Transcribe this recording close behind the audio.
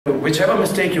Whichever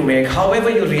mistake you make, however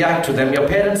you react to them, your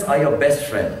parents are your best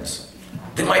friends.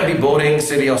 They might be boring,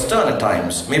 silly or stern at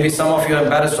times. Maybe some of you are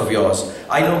embarrassed of yours.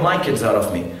 I know my kids are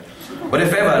of me. But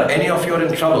if ever any of you are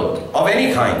in trouble, of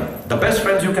any kind, the best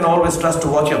friends you can always trust to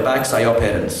watch your backs are your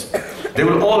parents. They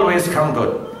will always come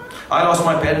good. I lost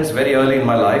my parents very early in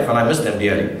my life and I miss them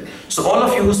dearly. So all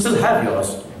of you who still have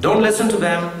yours, don't listen to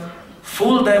them.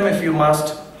 Fool them if you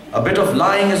must. A bit of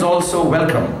lying is also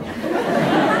welcome.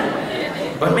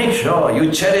 But make sure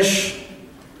you cherish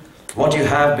what you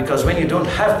have, because when you don't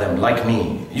have them, like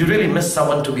me, you really miss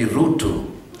someone to be rude to.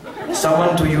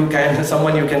 Someone you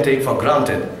can take for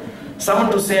granted.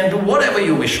 Someone to say and do whatever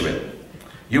you wish with.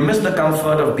 You miss the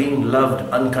comfort of being loved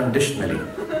unconditionally.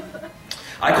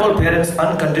 I call parents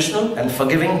unconditional and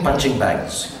forgiving punching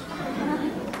bags,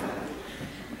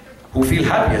 who feel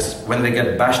happiest when they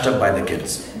get bashed up by the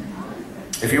kids.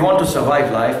 If you want to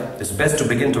survive life, it's best to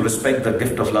begin to respect the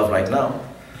gift of love right now.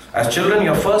 As children,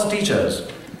 your first teachers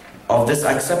of this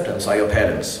acceptance are your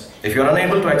parents. If you're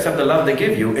unable to accept the love they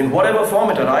give you, in whatever form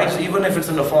it arrives, even if it's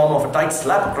in the form of a tight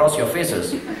slap across your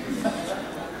faces,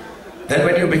 then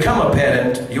when you become a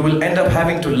parent, you will end up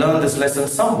having to learn this lesson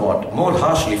somewhat more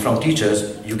harshly from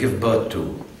teachers you give birth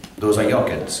to. Those are your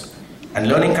kids. And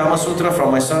learning Kama Sutra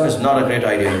from my son is not a great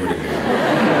idea, you believe.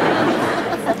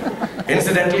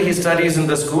 Incidentally, he studies in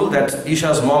the school that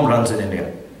Isha's mom runs in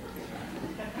India.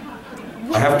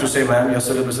 I have to say, ma'am, your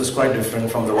syllabus is quite different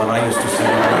from the one I used to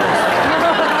study.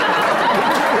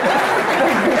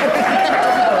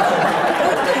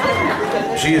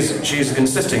 She is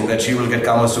insisting that she will get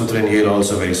Kama Sutra in Yale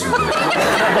also very soon.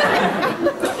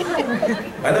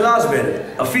 And the last bit,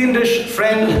 a fiendish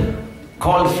friend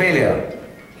called failure.